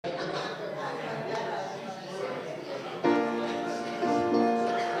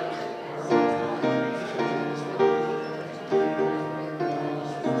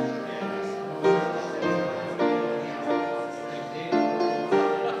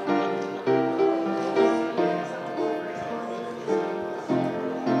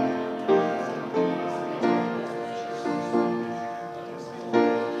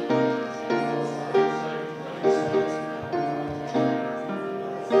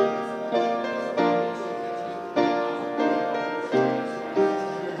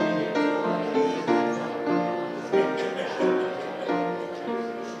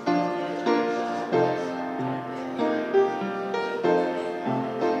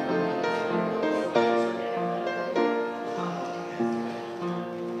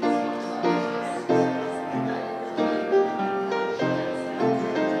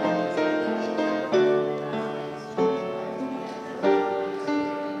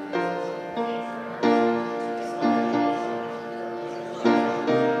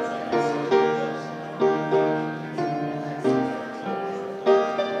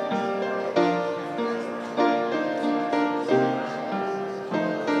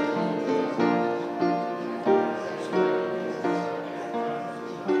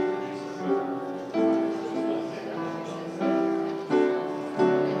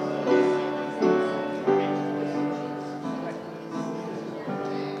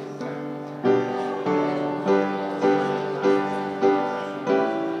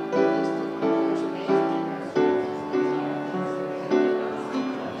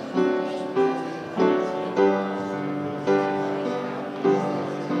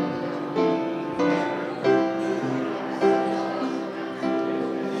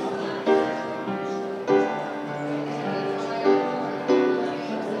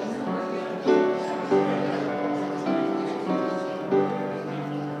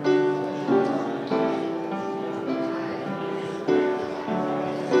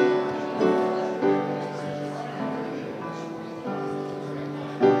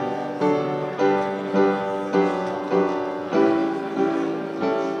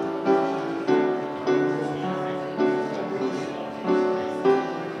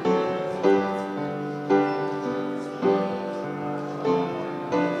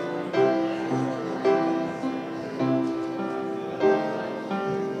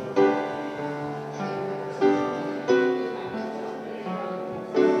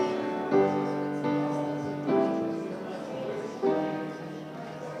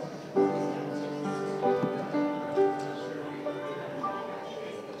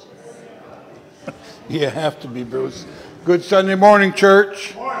You have to be, Bruce. Good Sunday morning,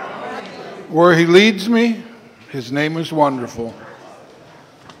 church. Where he leads me, his name is wonderful.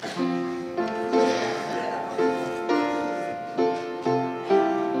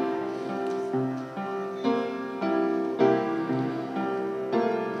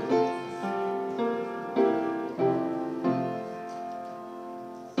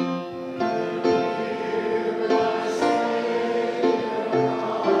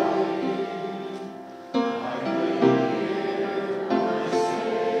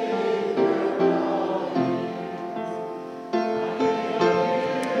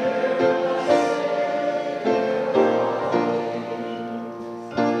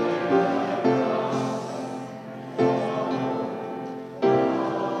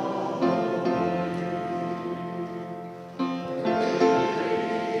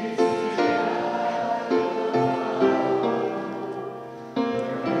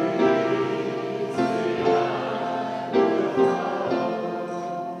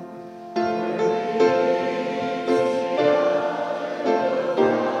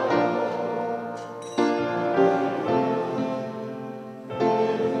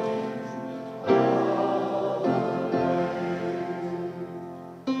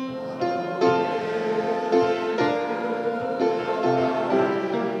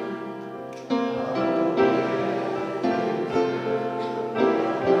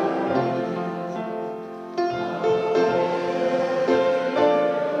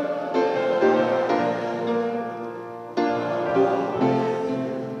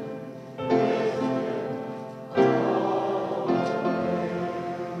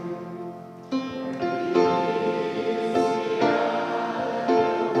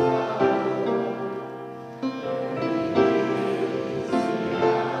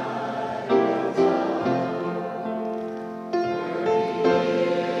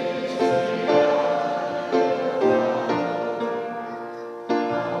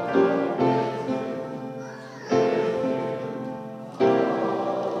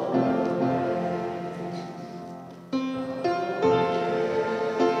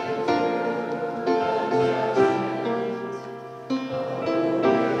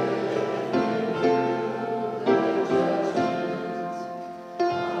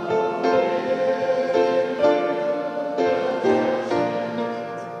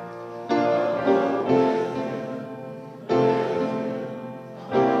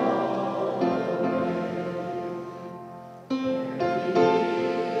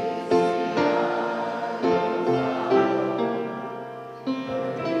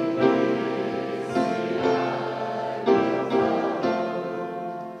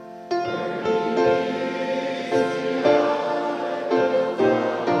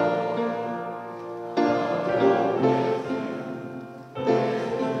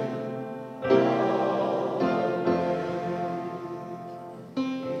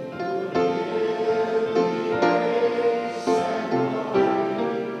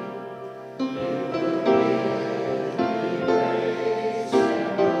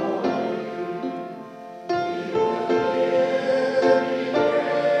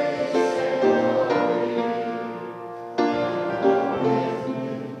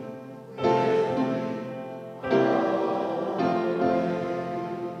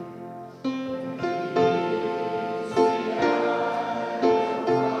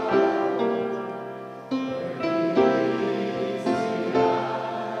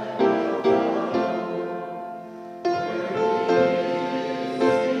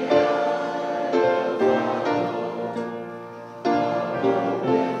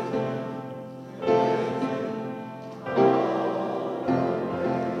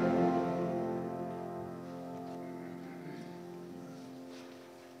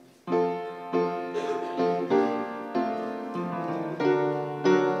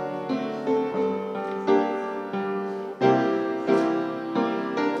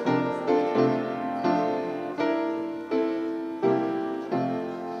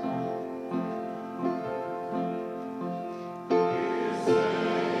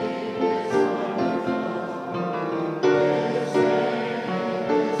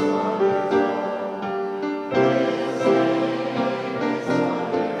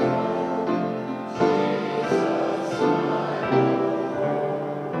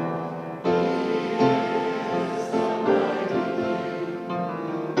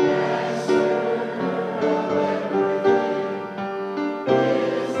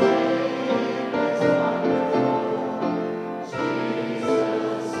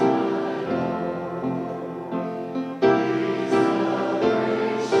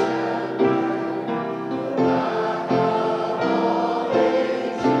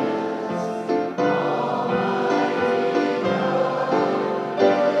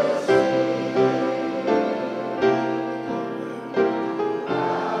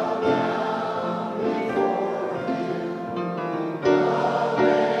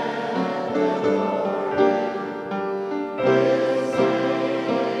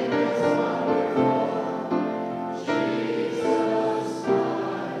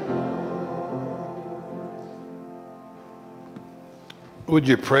 Would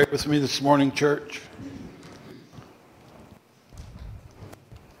you pray with me this morning, church?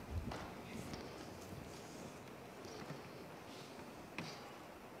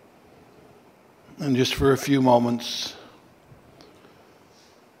 And just for a few moments,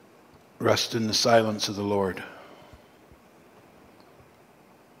 rest in the silence of the Lord.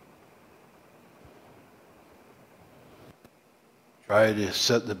 Try to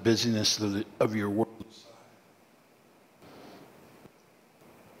set the busyness of your world aside.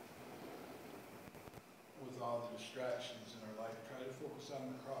 With all the distractions in our life, try to focus on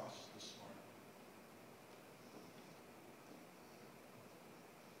the cross this morning.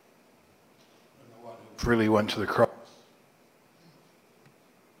 And the one who really went to the cross.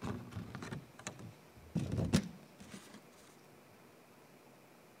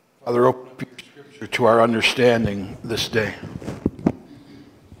 Father, open up your scripture to our understanding this day.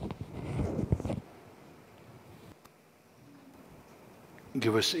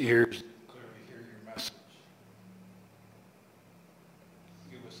 Give us ears to clearly hear your message.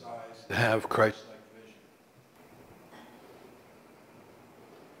 Give us eyes to have Christ-like vision.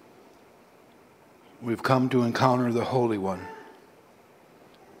 We've come to encounter the Holy One,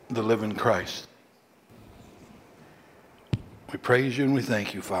 the living Christ. We praise you and we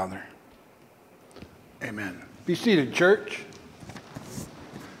thank you, Father. Amen. Be seated, church.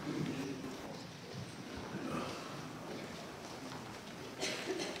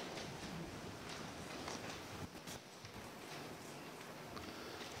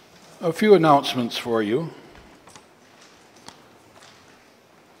 A few announcements for you.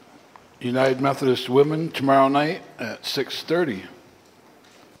 United Methodist Women tomorrow night at 6:30.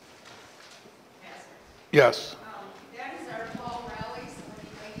 Yes. That is our fall rally, so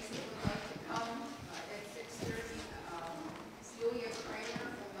any ladies that would like to come at 6:30. Celia Kramer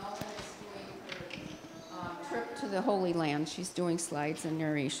from Melbourne is doing her trip to the Holy Land. She's doing slides and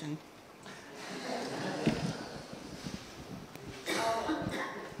narration.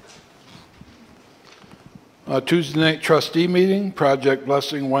 Tuesday night trustee meeting, Project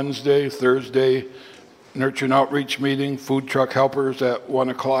Blessing Wednesday, Thursday, Nurture and Outreach meeting, food truck helpers at 1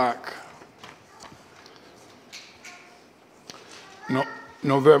 o'clock.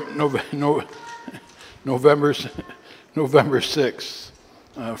 November 6th,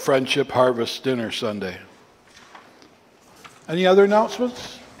 Friendship Harvest Dinner Sunday. Any other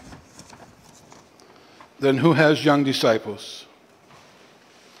announcements? Then who has young disciples?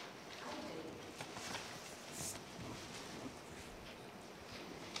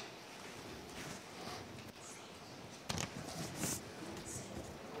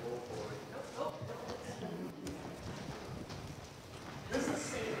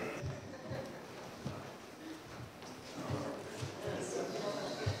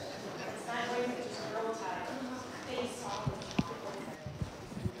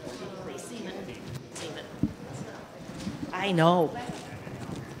 I know.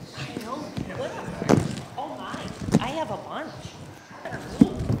 Oh my, I have a bunch.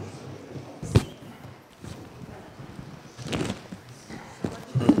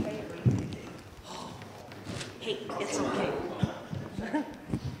 Hey, it's okay.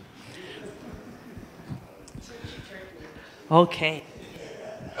 Okay.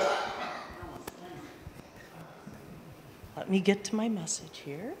 Let me get to my message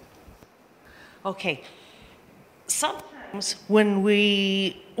here. Okay. Sometimes when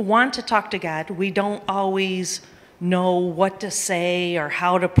we want to talk to God, we don't always know what to say or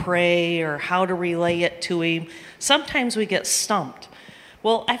how to pray or how to relay it to Him. Sometimes we get stumped.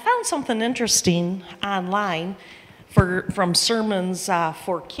 Well, I found something interesting online from Sermons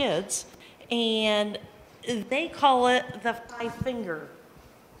for Kids, and they call it the 5-finger,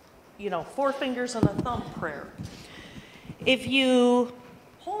 4 fingers and a thumb prayer. If you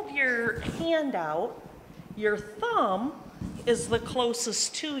hold your hand out, your thumb is the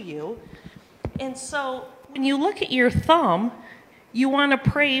closest to you. And so when you look at your thumb, you want to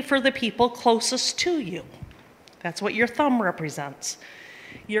pray for the people closest to you. That's what your thumb represents.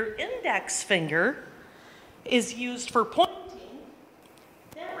 Your index finger is used for pointing.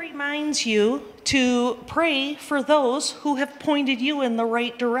 That reminds you to pray for those who have pointed you in the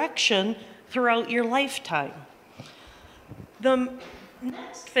right direction throughout your lifetime. The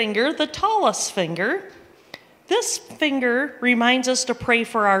next finger, the tallest finger, this finger reminds us to pray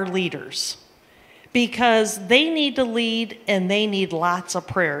for our leaders because they need to lead and they need lots of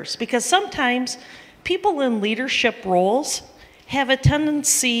prayers. Because sometimes people in leadership roles have a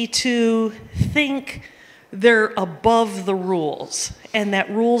tendency to think they're above the rules and that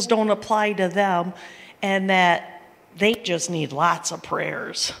rules don't apply to them and that they just need lots of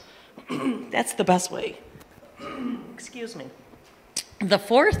prayers. That's the best way. Excuse me. The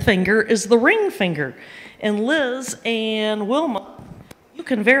fourth finger is the ring finger. And Liz and Wilma, you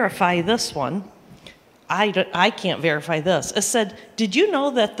can verify this one. I can't verify this. It said, did you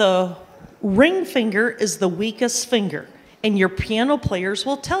know that the ring finger is the weakest finger? And your piano players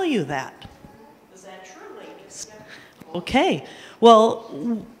will tell you that. Is that true, ladies? Okay.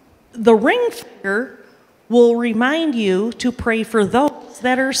 Well, the ring finger will remind you to pray for those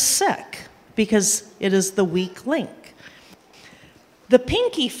that are sick because it is the weak link. The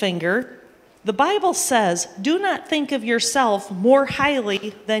pinky finger, the Bible says, do not think of yourself more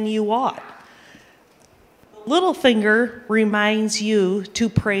highly than you ought. The little finger reminds you to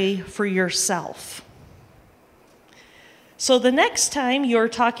pray for yourself. So the next time you're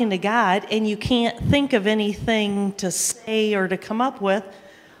talking to God and you can't think of anything to say or to come up with,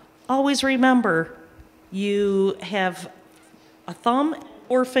 always remember you have a thumb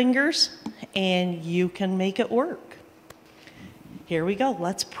or fingers and you can make it work. Here we go.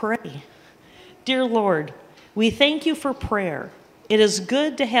 Let's pray. Dear Lord, we thank you for prayer. It is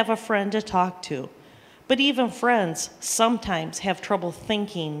good to have a friend to talk to, but even friends sometimes have trouble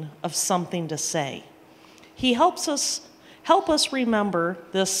thinking of something to say. Help us remember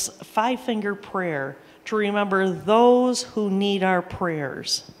this five-finger prayer to remember those who need our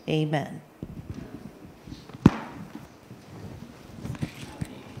prayers. Amen.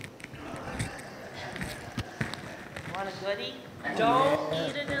 Want a goodie? Don't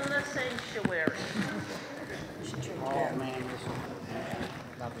eat it in the sanctuary. Oh, man.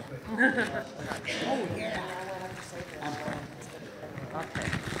 Oh, yeah. Okay.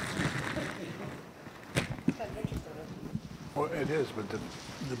 Well, it is, but the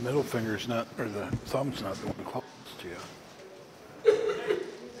middle finger's not, or the thumb's not the one closest to you.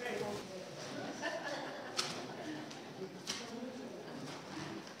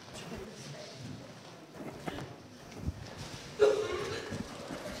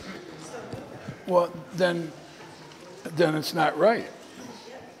 Well, then it's not right.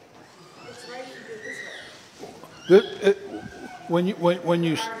 When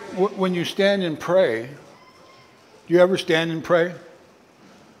you stand and pray, do you ever stand and pray?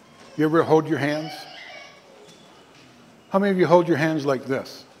 You ever hold your hands? How many of you hold your hands like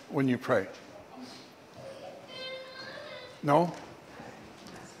this when you pray? No?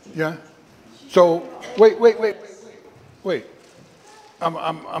 Yeah? So, wait.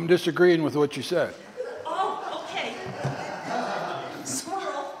 I'm disagreeing with what you said. Oh, okay.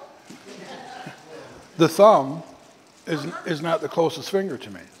 Squirrel. The thumb is not the closest finger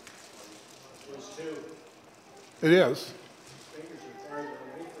to me. It is.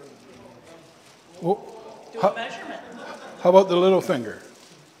 Well, Do a measurement. how about the little finger?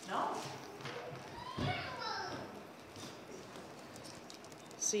 No.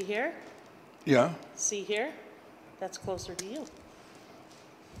 See here? Yeah. See here? That's closer to you.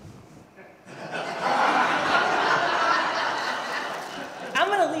 I'm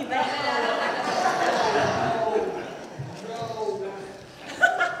going to leave that.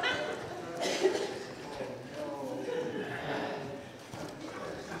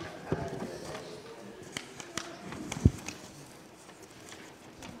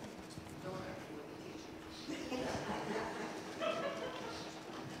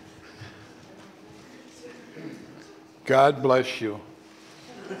 God bless you.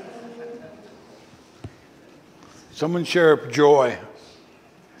 Someone share joy.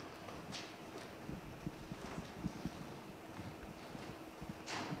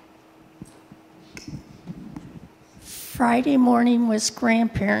 Friday morning was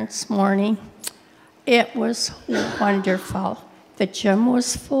grandparents' morning. It was wonderful. The gym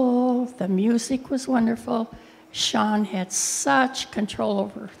was full. The music was wonderful. Sean had such control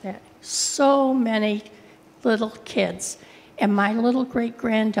over that. So many little kids. And my little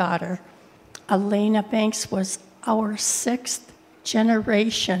great-granddaughter, Elena Banks, was our 6th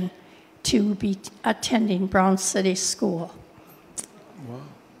generation to be attending Brown City School. Wow.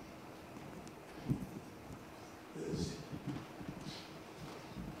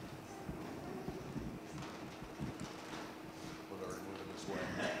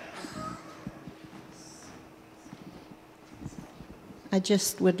 I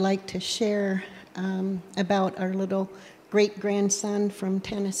just would like to share about our little great-grandson from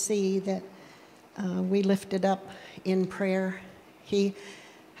Tennessee that we lifted up in prayer. He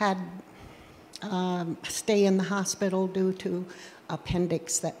had stay in the hospital due to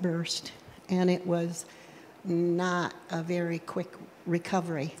appendix that burst, and it was not a very quick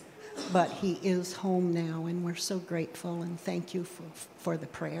recovery, but he is home now, and we're so grateful, and thank you for the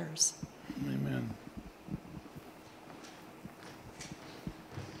prayers. Amen.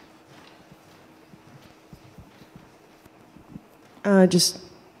 Just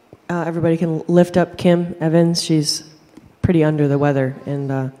everybody can lift up Kim Evans. She's pretty under the weather,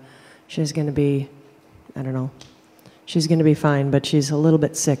 and she's going to be, I don't know, she's going to be fine, but she's a little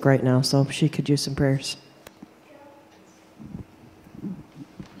bit sick right now, so she could use some prayers.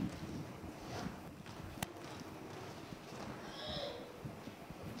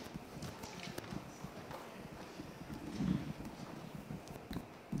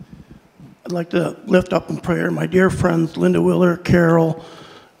 I'd like to lift up in prayer my dear friends Linda Willer, Carol,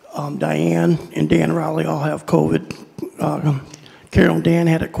 Diane, and Dan Rowley all have COVID. Carol and Dan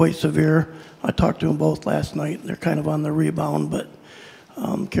had it quite severe. I talked to them both last night. They're kind of on the rebound, but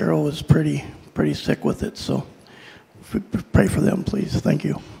Carol was pretty sick with it. So pray for them, please. Thank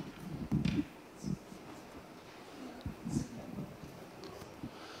you.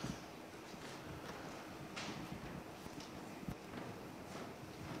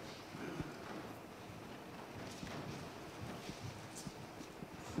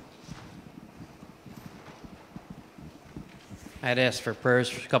 I had asked for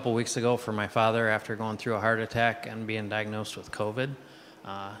prayers a couple weeks ago for my father after going through a heart attack and being diagnosed with COVID.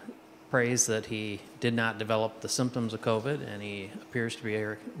 Praise that he did not develop the symptoms of COVID and he appears to be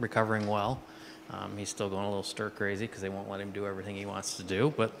recovering well. He's still going a little stir crazy because they won't let him do everything he wants to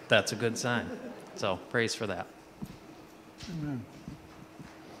do, but that's a good sign. So praise for that. Amen.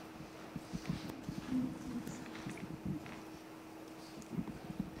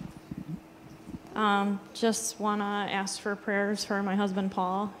 Just want to ask for prayers for my husband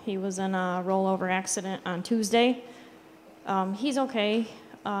Paul. He was in a rollover accident on Tuesday. He's okay.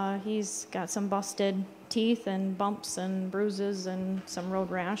 He's got some busted teeth and bumps and bruises and some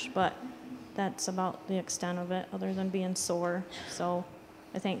road rash, but that's about the extent of it other than being sore. So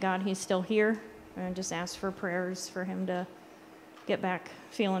I thank God he's still here and just ask for prayers for him to get back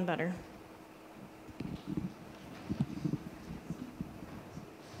feeling better.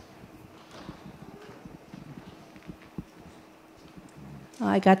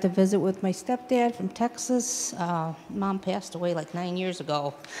 I got to visit with my stepdad from Texas. Mom passed away like 9 years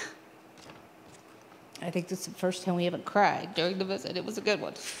ago. I think this is the first time we haven't cried during the visit. It was a good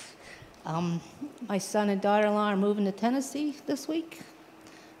one. My son and daughter-in-law are moving to Tennessee this week.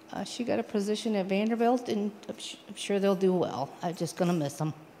 She got a position at Vanderbilt, and I'm sure they'll do well. I'm just going to miss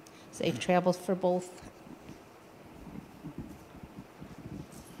them. Safe travels for both.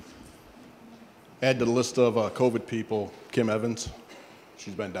 Add to the list of COVID people, Kim Evans.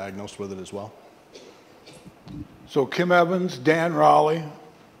 She's been diagnosed with it as well. So Kim Evans, Dan Rowley,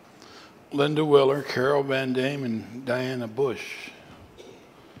 Linda Willer, Carol Van Dame, and Diana Bush.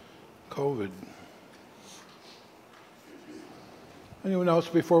 COVID. Anyone else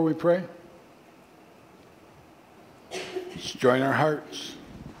before we pray? Let's join our hearts.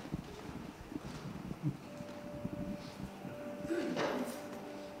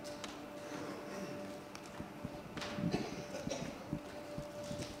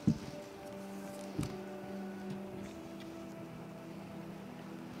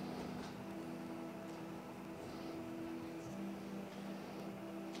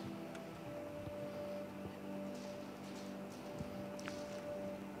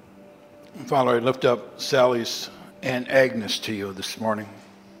 Father, I lift up Sally's Aunt Agnes to you this morning.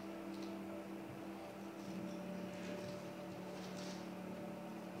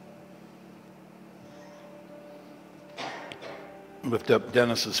 Lift up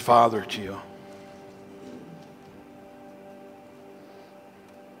Dennis's father to you.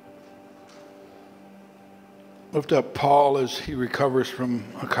 Lift up Paul as he recovers from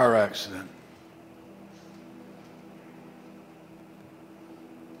a car accident.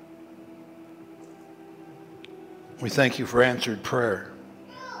 We thank you for answered prayer.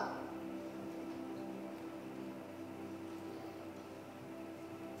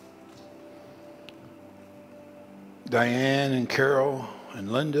 Diane and Carol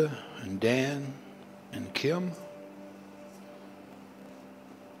and Linda and Dan and Kim.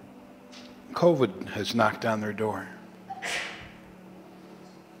 COVID has knocked on their door.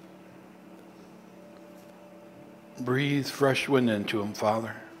 Breathe fresh wind into them,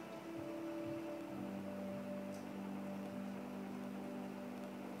 Father.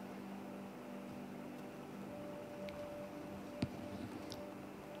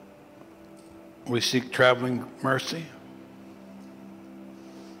 We seek traveling mercy.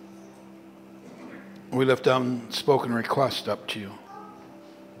 We lift unspoken requests up to you.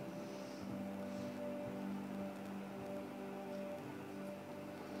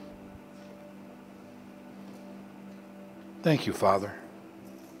 Thank you, Father.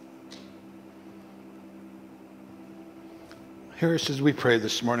 Hear us as we pray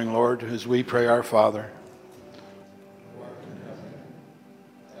this morning, Lord, as we pray our Father.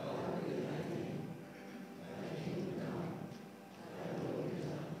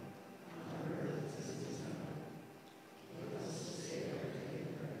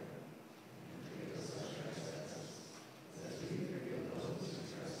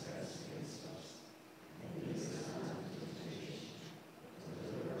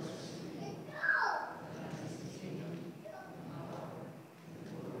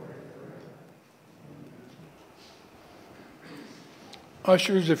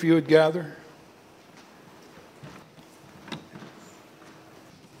 Ushers, if you would gather.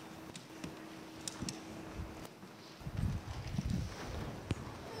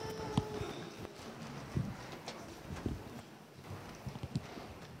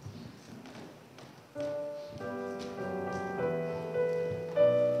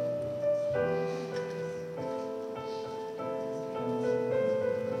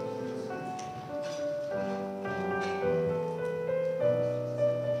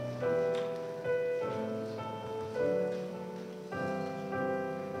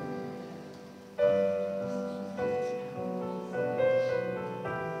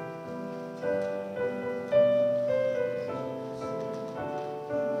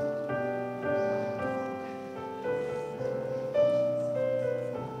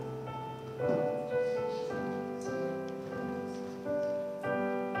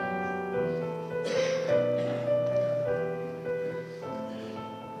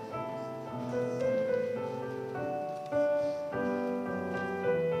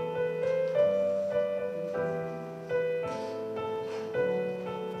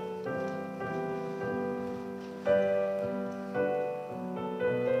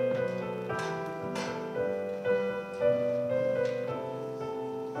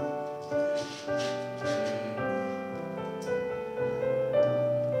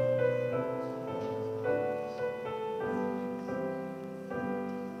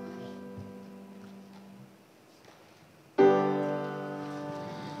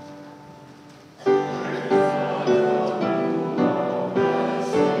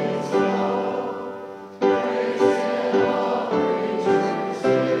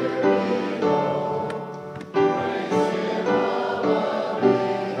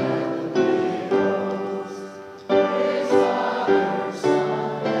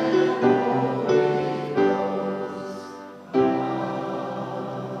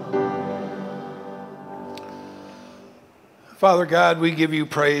 Father God, we give you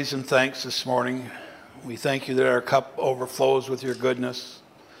praise and thanks this morning. We thank you that our cup overflows with your goodness.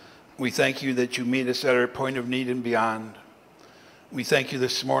 We thank you that you meet us at our point of need and beyond. We thank you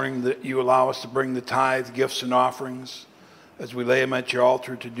this morning that you allow us to bring the tithe, gifts, and offerings as we lay them at your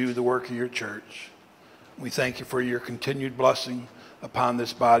altar to do the work of your church. We thank you for your continued blessing upon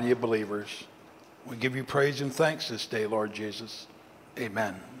this body of believers. We give you praise and thanks this day, Lord Jesus.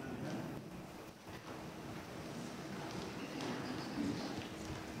 Amen.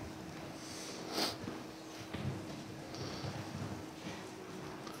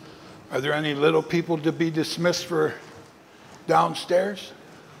 Are there any little people to be dismissed for downstairs?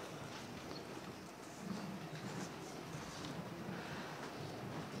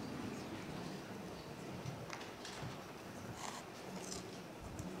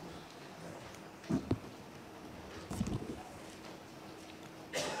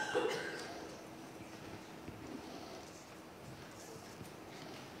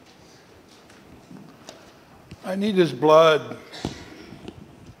 I need his blood.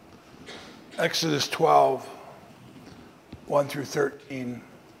 Exodus 12, 1 through 13.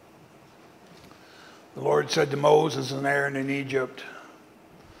 The Lord said to Moses and Aaron in Egypt,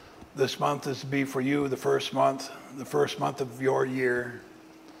 "This month is to be for you the first month of your year.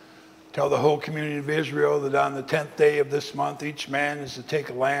 Tell the whole community of Israel that on the 10th day of this month, each man is to take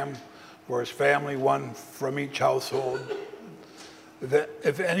a lamb for his family, one from each household.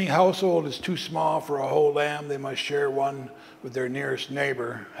 If any household is too small for a whole lamb, they must share one with their nearest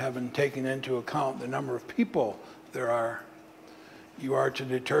neighbor, having taken into account the number of people there are. You are to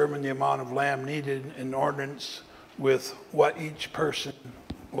determine the amount of lamb needed in accordance with what each person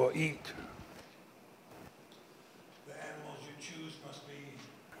will eat. The animals you choose must be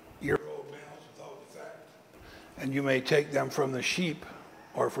year-old males without defect, and you may take them from the sheep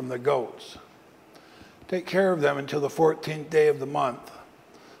or from the goats. Take care of them until the 14th day of the month,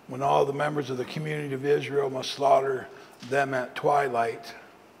 when all the members of the community of Israel must slaughter them at twilight.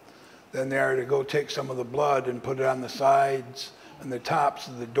 Then they are to go take some of the blood and put it on the sides and the tops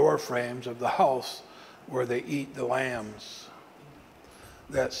of the door frames of the house where they eat the lambs.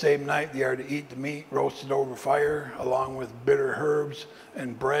 That same night they are to eat the meat roasted over fire, along with bitter herbs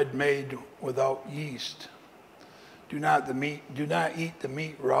and bread made without yeast. Do not eat the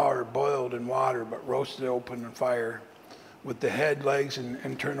meat raw or boiled in water, but roasted open in fire, with the head, legs, and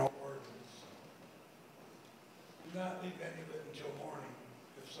internal organs. Do not leave any of it until morning,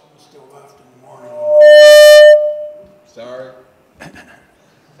 if some is still left in the morning. Sorry.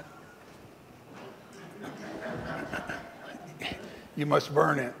 You must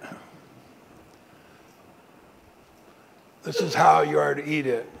burn it. This is how you are to eat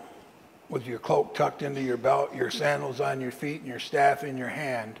it. with your cloak tucked into your belt, your sandals on your feet, and your staff in your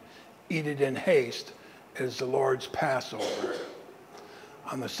hand. Eat it in haste. It is the Lord's Passover.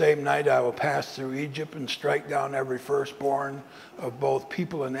 On the same night I will pass through Egypt and strike down every firstborn of both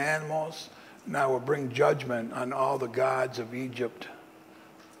people and animals, and I will bring judgment on all the gods of Egypt.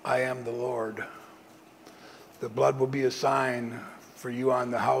 I am the Lord. The blood will be a sign for you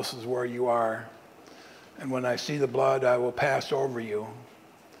on the houses where you are. And when I see the blood, I will pass over you.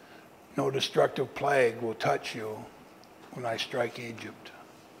 No destructive plague will touch you when I strike Egypt.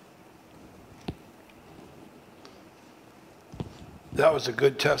 That was a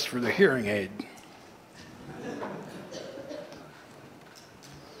good test for the hearing aid.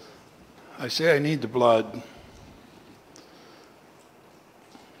 I say I need the blood.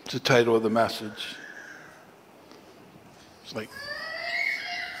 It's the title of the message. It's like,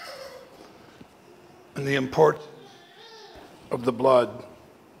 and the importance of the blood.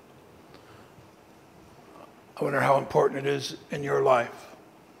 I wonder how important it is in your life.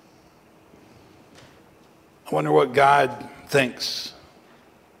 I wonder what God thinks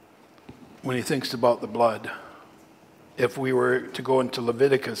when he thinks about the blood. If we were to go into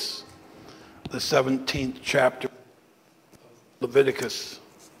Leviticus, the 17th chapter, Leviticus.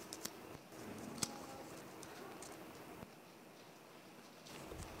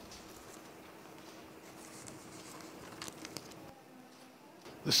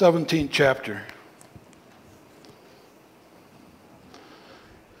 The 17th chapter.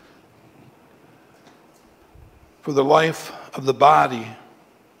 For the life of the body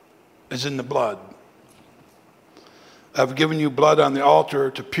is in the blood. I've given you blood on the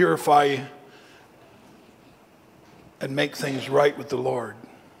altar to purify and make things right with the Lord.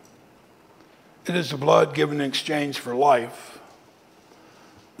 It is the blood given in exchange for life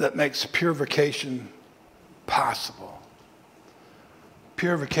that makes purification possible.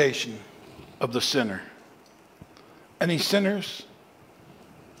 Purification of the sinner. Any sinners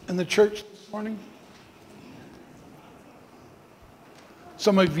in the church this morning?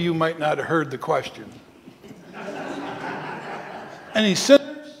 Some of you might not have heard the question. Any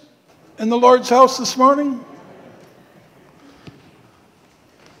sinners in the Lord's house this morning?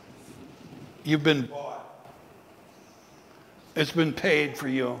 You've been bought. It's been paid for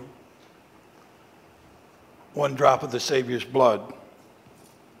you. One drop of the Savior's blood.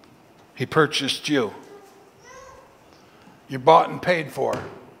 He purchased you. You're bought and paid for.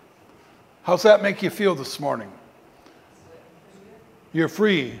 How's that make you feel this morning? You're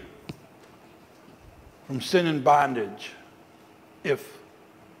free from sin and bondage if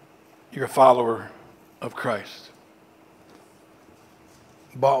you're a follower of Christ.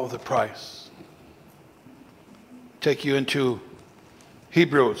 Bought with a price. Take you into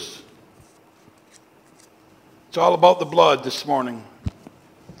Hebrews. It's all about the blood this morning.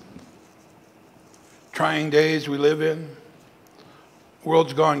 Trying days we live in.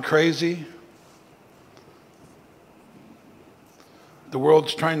 World's gone crazy. The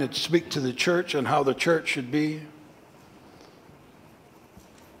world's trying to speak to the church on how the church should be.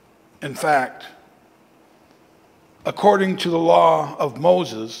 In fact, according to the law of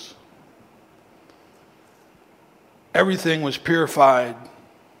Moses, everything was purified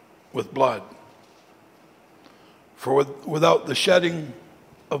with blood. For without the shedding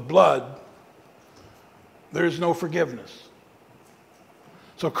of blood, there is no forgiveness.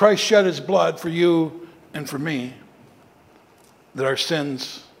 So Christ shed his blood for you and for me, that our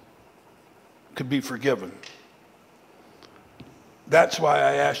sins could be forgiven. That's why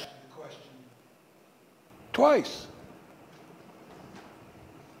I asked you the question twice.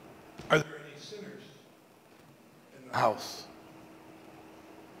 Are there any sinners in the house?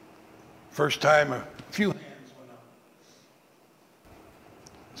 First time, a few hands went up.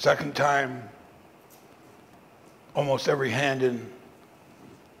 Second time, almost every hand in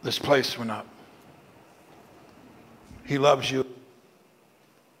this place went up. He loves you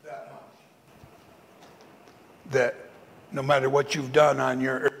that much that no matter what you've done on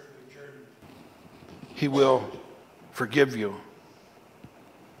your earthly journey, he will forgive you.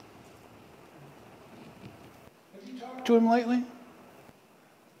 Have you talked to him lately?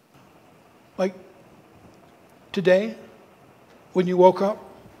 Like today, when you woke up?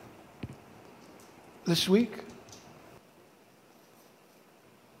 This week?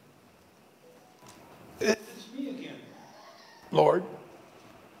 It's me again, Lord.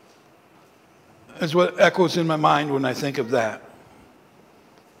 That's what echoes in my mind when I think of that.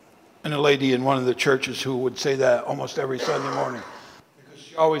 And a lady in one of the churches who would say that almost every Sunday morning, because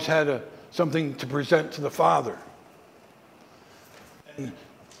she always had something to present to the Father. And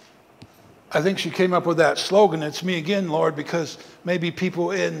I think she came up with that slogan, "It's me again, Lord," because maybe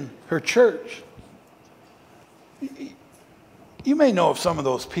people in her church, you may know of some of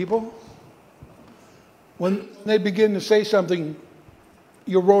those people. When they begin to say something,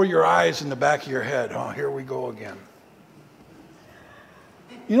 you'll roll your eyes in the back of your head. Oh, here we go again.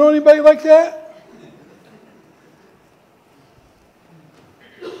 You know anybody like that?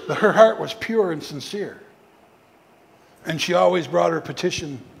 But her heart was pure and sincere. And she always brought her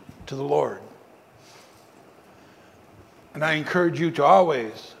petition to the Lord. And I encourage you to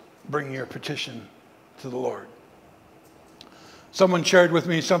always bring your petition to the Lord. Someone shared with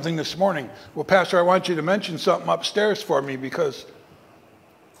me something this morning. Well, Pastor, I want you to mention something upstairs for me because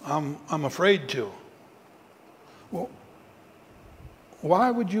I'm afraid to. Well,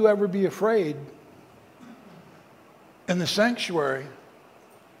 why would you ever be afraid in the sanctuary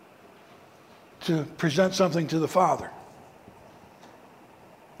to present something to the Father?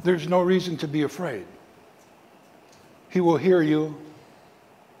 There's no reason to be afraid. He will hear you.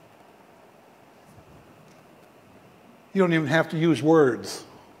 You don't even have to use words.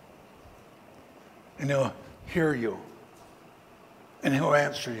 And he'll hear you. And he'll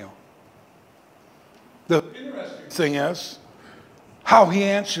answer you. The interesting thing is, how he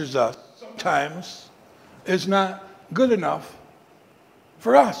answers us sometimes is not good enough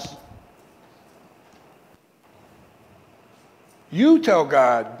for us. You tell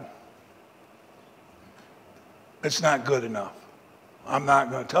God it's not good enough. I'm not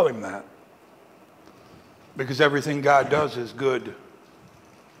going to tell him that. Because everything God does is good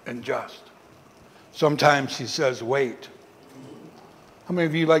and just. Sometimes he says, wait. How many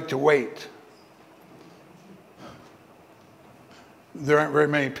of you like to wait? There aren't very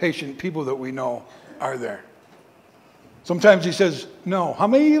many patient people that we know, are there? Sometimes he says, no. How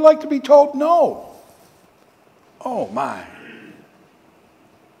many of you like to be told no? Oh, my.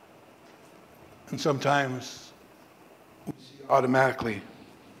 And sometimes we see it automatically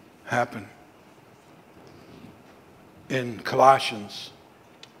happen. In Colossians,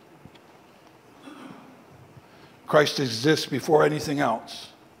 Christ exists before anything else.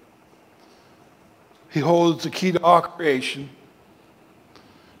 He holds the key to all creation.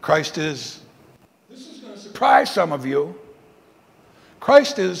 Christ is, this is going to surprise some of you,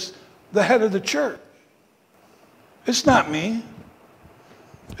 Christ is the head of the church. It's not me.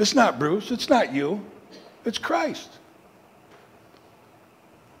 It's not Bruce. It's not you. It's Christ.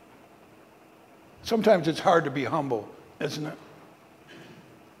 Sometimes it's hard to be humble, isn't it?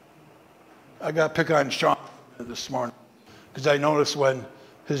 I got to pick on Sean this morning because I noticed when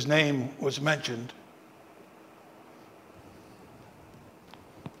his name was mentioned,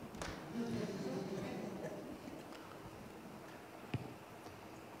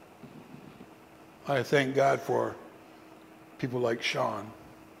 I thank God for people like Sean.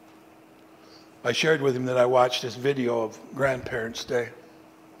 I shared with him that I watched this video of Grandparents' Day.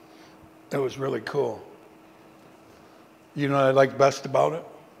 It was really cool. You know what I liked best about it?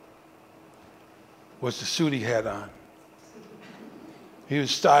 Was the suit he had on. He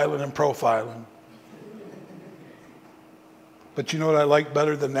was styling and profiling. But you know what I liked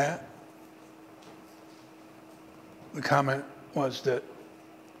better than that? The comment was that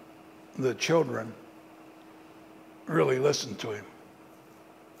the children really listened to him.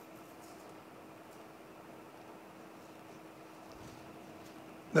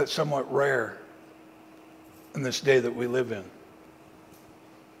 That's somewhat rare in this day that we live in.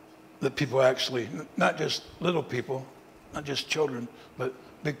 That people actually, not just little people, not just children, but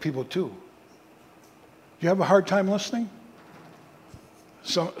big people too. Do you have a hard time listening?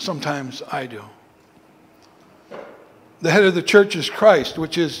 Sometimes I do. The head of the church is Christ,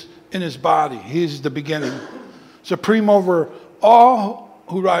 which is in his body. He's the beginning. Supreme over all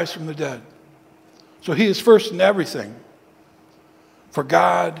who rise from the dead. So he is first in everything. For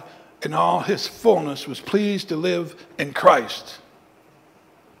God in all his fullness was pleased to live in Christ.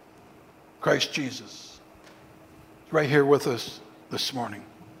 Christ Jesus. Right here with us this morning.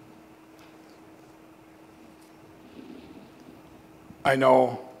 I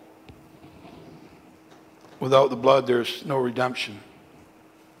know without the blood there's no redemption.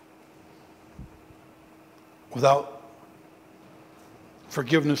 Without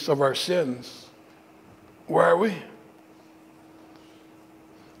forgiveness of our sins, where are we?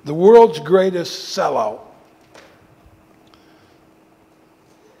 The world's greatest sellout.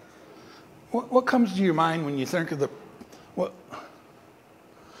 What comes to your mind when you think of the... What?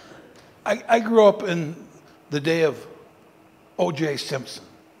 I grew up in the day of O.J. Simpson.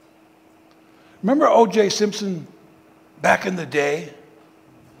 Remember O.J. Simpson back in the day?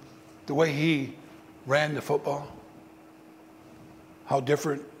 The way he ran the football? How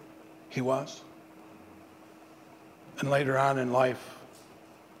different he was. And later on in life,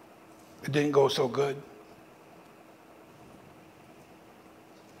 it didn't go so good.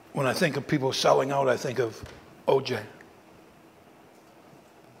 When I think of people selling out, I think of OJ. I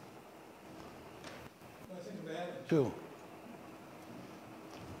think of Adam too.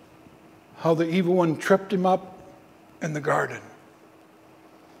 How the evil one tripped him up in the garden.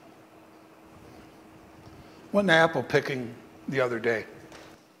 Went apple picking the other day.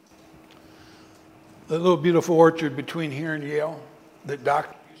 The little beautiful orchard between here and Yale that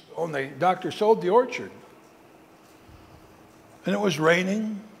Doctor used to own. The doctor sold the orchard. And it was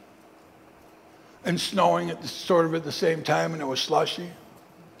raining and snowing at the same time, and it was slushy.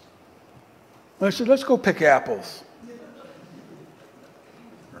 And I said, let's go pick apples.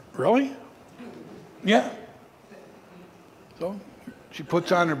 Really? Yeah. So she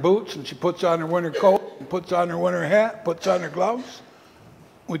puts on her boots, and she puts on her winter coat, and puts on her winter hat, puts on her gloves.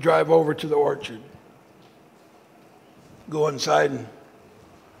 We drive over to the orchard. Go inside and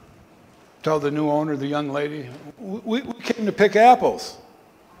tell the new owner, the young lady, we came to pick apples.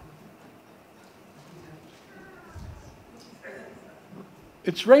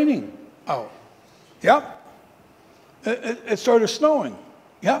 It's raining out. Yep. It started snowing.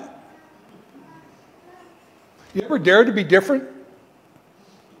 Yep. You ever dare to be different?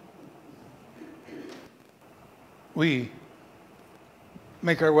 We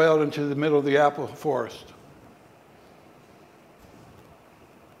make our way out into the middle of the apple forest.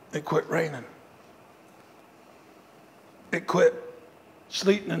 It quit raining. It quit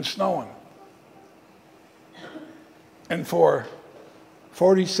sleeting and snowing. And for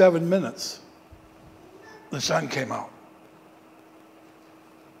 47 minutes, the sun came out.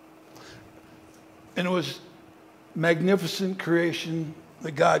 And it was magnificent creation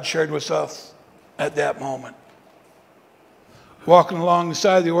that God shared with us at that moment. Walking along the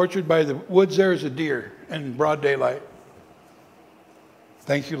side of the orchard by the woods, there is a deer in broad daylight.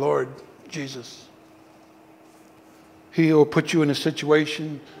 Thank you, Lord Jesus. He will put you in a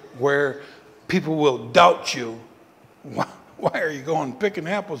situation where people will doubt you. Why are you going picking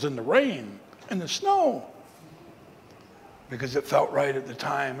apples in the rain and the snow? Because it felt right at the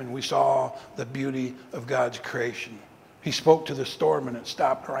time, and we saw the beauty of God's creation. He spoke to the storm, and it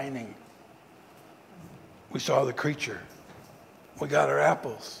stopped raining. We saw the creature. We got our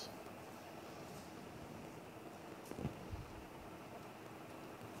apples.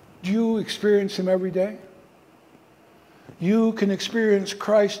 Do you experience him every day? You can experience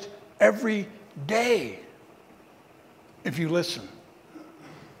Christ every day if you listen,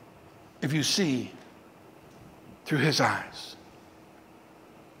 if you see through his eyes.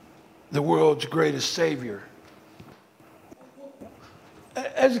 The world's greatest Savior.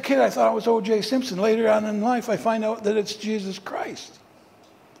 As a kid, I thought it was O.J. Simpson. Later on in life, I find out that it's Jesus Christ,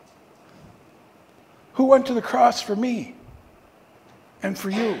 who went to the cross for me and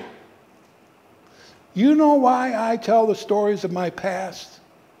for you. You know why I tell the stories of my past?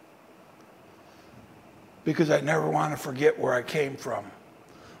 Because I never want to forget where I came from.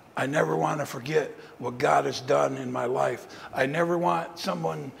 I never want to forget what God has done in my life. I never want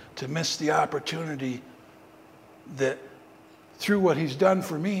someone to miss the opportunity that through what he's done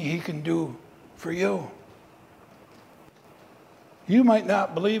for me, he can do for you. You might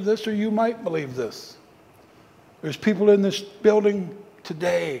not believe this, or you might believe this. There's people in this building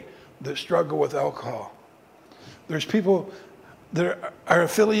today that struggle with alcohol. There's people that are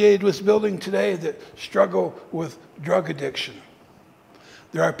affiliated with this building today that struggle with drug addiction.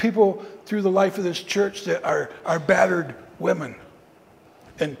 There are people through the life of this church that are battered women.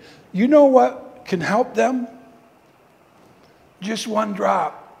 And you know what can help them? Just one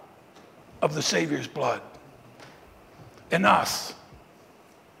drop of the Savior's blood in us.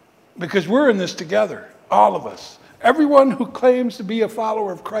 Because we're in this together, all of us. Everyone who claims to be a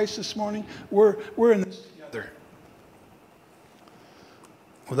follower of Christ this morning, we're in this together.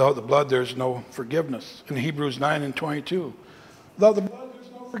 Without the blood, there's no forgiveness. In Hebrews 9:22, without the blood,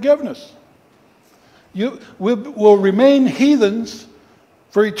 there's no forgiveness. We'll remain heathens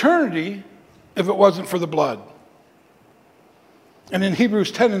for eternity if it wasn't for the blood. And in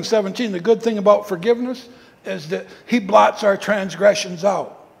Hebrews 10:17, the good thing about forgiveness is that he blots our transgressions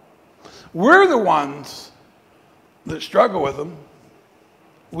out. We're the ones that struggle with them.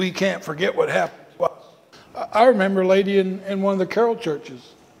 We can't forget what happened to us. I remember a lady in one of the Carroll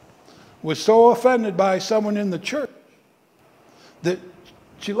churches was so offended by someone in the church that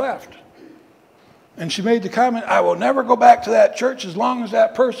she left. And she made the comment, I will never go back to that church as long as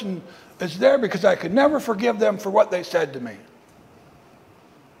that person is there, because I could never forgive them for what they said to me.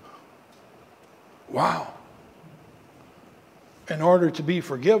 Wow. In order to be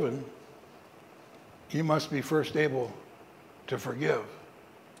forgiven, you must be first able to forgive.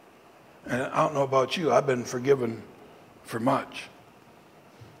 And I don't know about you, I've been forgiven for much.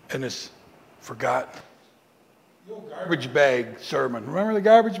 And it's forgotten. The old garbage bag sermon. Remember the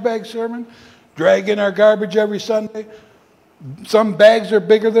garbage bag sermon? Drag in our garbage every Sunday. Some bags are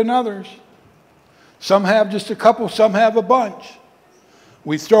bigger than others. Some have just a couple, some have a bunch.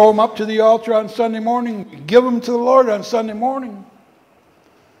 We throw them up to the altar on Sunday morning. We give them to the Lord on Sunday morning.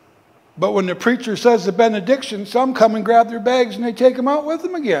 But when the preacher says the benediction, some come and grab their bags and they take them out with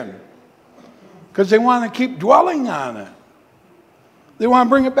them again. Because they want to keep dwelling on it. They want to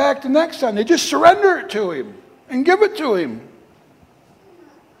bring it back the next Sunday. They just surrender it to Him and give it to Him.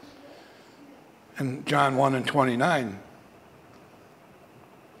 In John 1:29,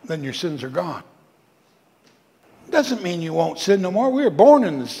 then your sins are gone. Doesn't mean you won't sin no more. We were born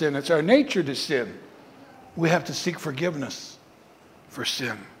into sin. It's our nature to sin. We have to seek forgiveness for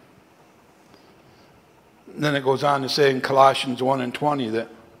sin. And then it goes on to say in Colossians 1:20 that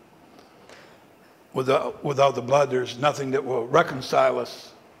without the blood, there's nothing that will reconcile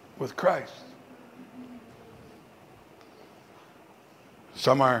us with Christ.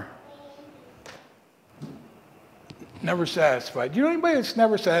 Some are never satisfied. Do you know anybody that's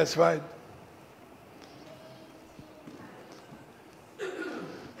never satisfied?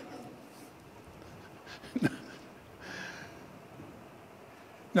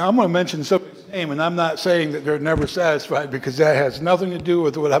 Now, I'm going to mention somebody's name, and I'm not saying that they're never satisfied because that has nothing to do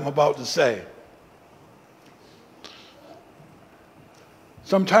with what I'm about to say.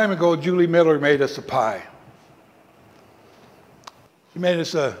 Some time ago, Julie Miller made us a pie. She made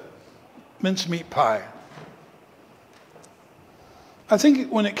us a mincemeat pie. I think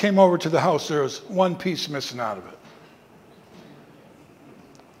when it came over to the house, there was one piece missing out of it.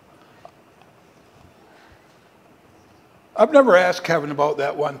 I've never asked Kevin about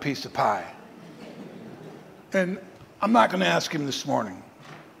that one piece of pie. And I'm not going to ask him this morning.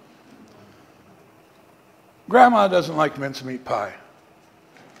 Grandma doesn't like mincemeat pie.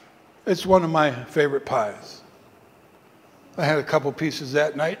 It's one of my favorite pies. I had a couple pieces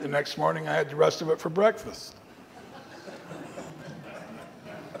that night. The next morning, I had the rest of it for breakfast.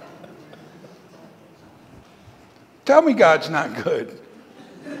 Tell me God's not good.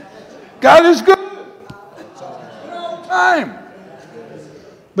 God is good. All the time.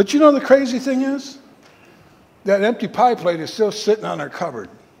 But you know the crazy thing is? That empty pie plate is still sitting on our cupboard.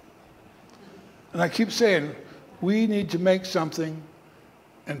 And I keep saying, we need to make something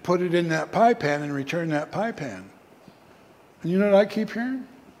and put it in that pie pan and return that pie pan. And you know what I keep hearing?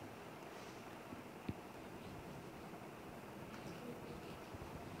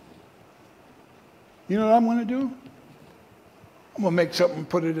 You know what I'm going to do? I'm going to make something and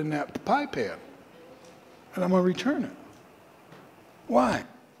put it in that pie pan. And I'm going to return it. Why?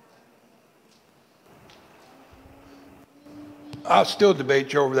 I'll still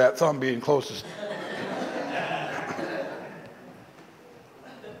debate you over that thumb being closest.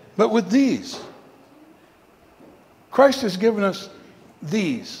 But with these, Christ has given us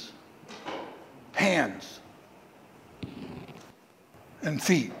these hands and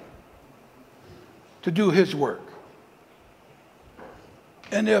feet to do His work.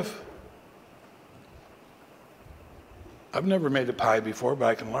 And if I've never made a pie before, but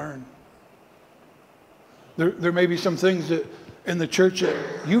I can learn. There may be some things that in the church that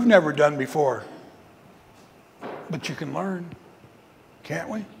you've never done before, but you can learn, can't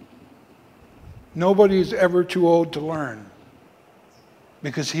we? Nobody is ever too old to learn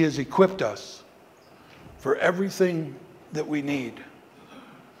because He has equipped us for everything that we need.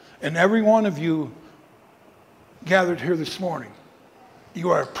 And every one of you gathered here this morning,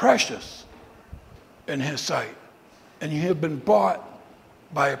 you are precious in His sight. And you have been bought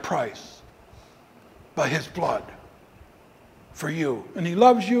by a price, by His blood for you. And He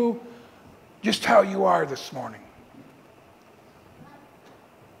loves you just how you are this morning.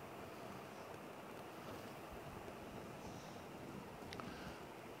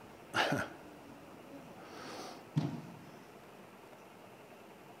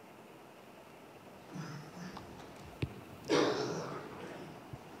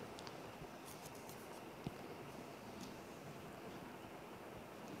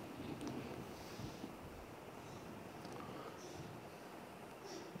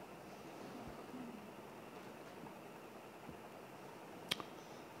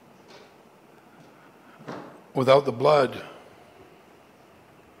 Without the blood,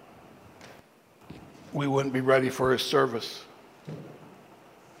 we wouldn't be ready for His service.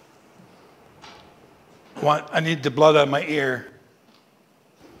 I need the blood on my ear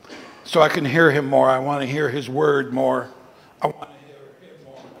so I can hear Him more. I want to hear His word more. I want to hear Him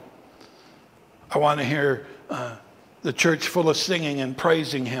more. I want to hear the church full of singing and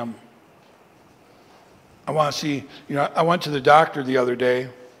praising him. I want to see, I went to the doctor the other day,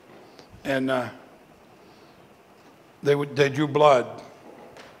 and they drew blood.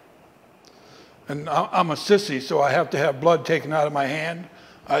 And I'm a sissy, so I have to have blood taken out of my hand.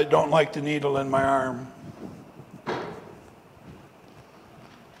 I don't like the needle in my arm.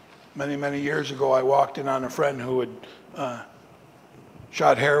 Many, many years ago, I walked in on a friend who had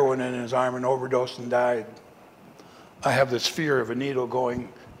shot heroin in his arm and overdosed and died. I have this fear of a needle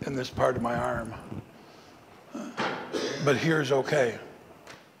going in this part of my arm. But here's okay.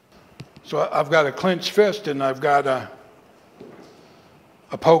 So I've got a clenched fist, and I've got a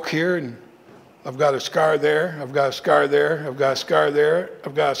poke here, and I've got a scar there, I've got a scar there, I've got a scar there,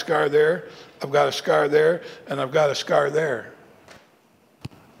 I've got a scar there, I've got a scar there, and I've got a scar there.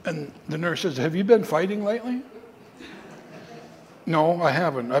 And the nurse says, have you been fighting lately? No, I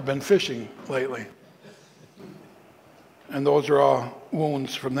haven't. I've been fishing lately. And those are all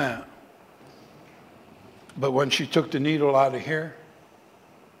wounds from that. But when she took the needle out of here,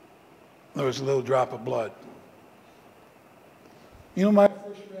 there was a little drop of blood. You know my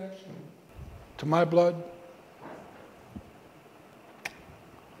first reaction to my blood?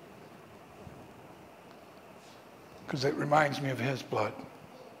 Because it reminds me of his blood.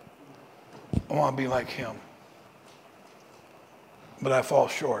 I want to be like him. But I fall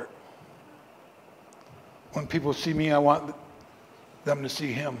short. When people see me, I want them to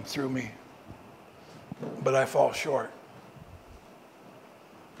see him through me. But I fall short.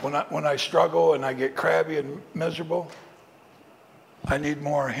 When I struggle and I get crabby and miserable, I need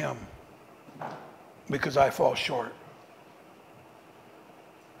more of him because I fall short.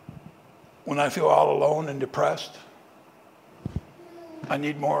 When I feel all alone and depressed, I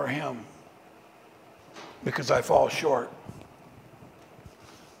need more of him because I fall short.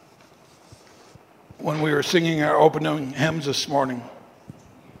 When we were singing our opening hymns this morning,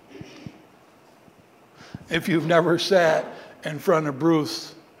 if you've never sat in front of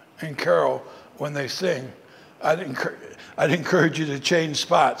Bruce and Carol when they sing, I'd encourage you to change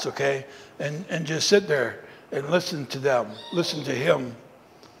spots, okay? And just sit there and listen to them, listen to him.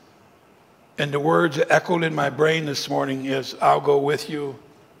 And the words that echoed in my brain this morning is, I'll go with you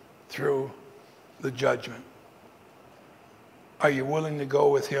through the judgment. Are you willing to go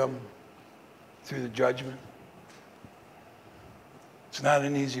with him through the judgment? It's not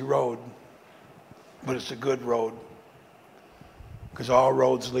an easy road, but it's a good road, because all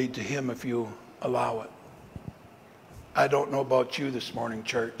roads lead to him if you allow it. I don't know about you this morning,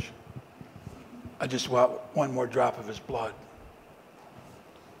 church. I just want one more drop of his blood.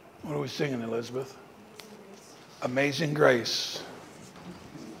 What are we singing, Elizabeth? Amazing Grace.